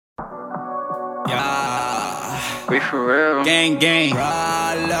Yeah. We for real. Gang, gang.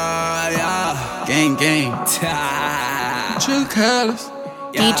 Gang, gang. True colors.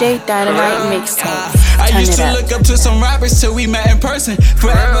 DJ Dynamite mixtape. I used to look up to some rappers till we met in person.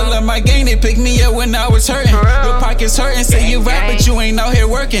 Forever love my gang, they picked me up when I was hurting. Your pockets hurting, say you rap but you ain't out here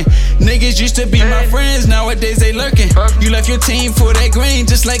working. Niggas used to be my friends, nowadays they lurking. You left your team for that green,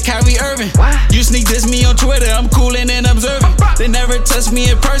 just like Kyrie Irving. You sneak diss me on Twitter, I'm coolin' and observing. They never touched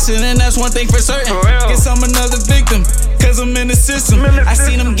me in person, and that's one thing for certain. Guess I'm another victim, cause I'm in the system. I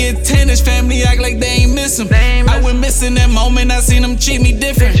seen them get tennis, family act like they ain't miss them. I went missing that moment, I seen them treat me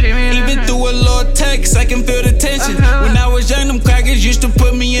different. Even through a little text, I can feel the tension. When I was young, them crackers used to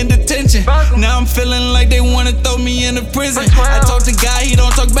put me in detention. Now I'm feeling like they wanna throw me in a prison. I told the guy he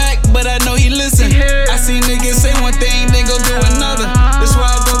don't talk back, but I know he listen. I see niggas say one thing, they gon' do another. That's why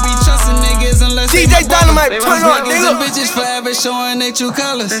I don't be trusting niggas unless they DJ Dynamite, turn on, niggas nigga. and bitches forever showing their true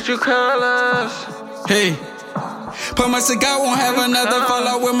colors. Hey. Promise that God won't have another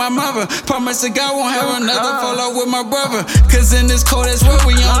fallout with my mother. Promise that God won't have another fallout with my brother. Cause in this cold as world,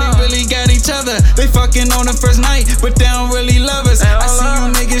 we only really got each other. They fucking on the first night, but they don't really love us. I see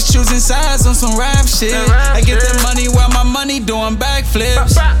you niggas choosing sides on some rap shit. I get that money while my money doing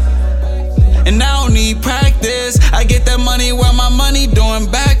backflips. And I don't need practice. I get that money while my money doing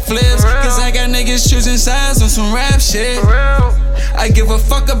backflips. Cause I got niggas choosing sides on some rap shit. I give a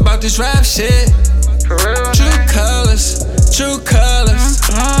fuck about this rap shit. True colors, true colors,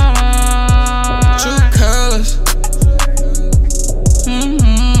 true colors.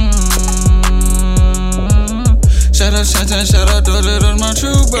 Shout out, that's my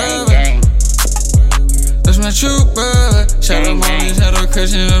true brother. That's my true brother. Shout out, mommy, shout out,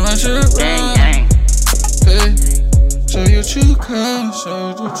 Christian, that's my true brother. Hey, show your true colors,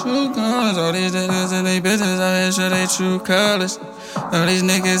 show your true colors. All these niggas and they bitches out here show they true colors. All these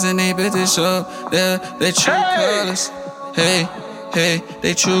niggas and they bitches show their true colors. Hey, hey,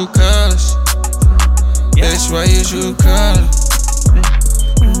 they true colors. That's why you true colors.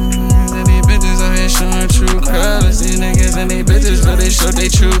 And these bitches out here showing true colors. These niggas and they bitches, but they show they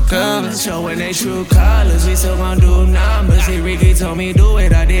true colors. Showing they true colors, we still gon' do numbers. See, Ricky told me do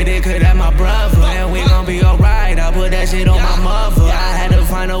it, I did it, cause that's my brother. And we gon' be alright, I put that shit on my mother. I had to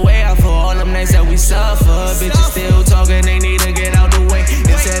find a way out for all them nights that we suffer. Bitches still talking, they need to get out the way.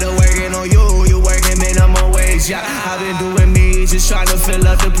 Instead of working on you working minimum wage, yeah. I've been doing me, just trying to fill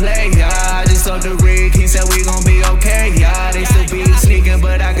up the plate, yeah. I just talked to Rick, he said we gon' be okay, yeah. They still be sneaking,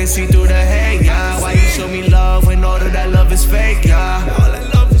 but I can see through the hate, yeah. Why you show me love when all of that love is fake, yeah. All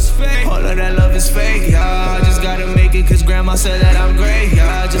that love is fake, all of that love is fake, yeah. I just gotta make it cause grandma said that I'm great,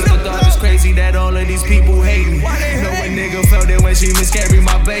 yeah. Just the thought it's crazy that all of these people hate me. Know a nigga felt it when she miscarried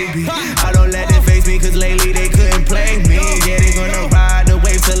my baby. I don't let it face me cause lately they couldn't play me. Yeah, they gonna ride the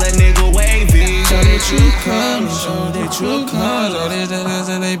wave till a nigga wavy. Show they true colors, show they true colors. All these niggas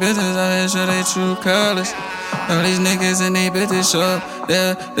and they bitches out here show they true colors. All these niggas and they bitches show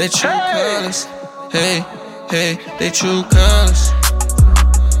their true colors. Hey, hey, they true colors.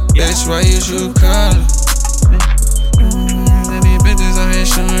 That's why you true colors. And these bitches out here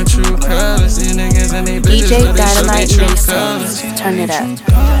showing true colors. These niggas and they bitches, DJ but they show they Dynamite true mixtape. colors. Turn it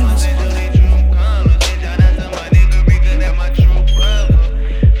up.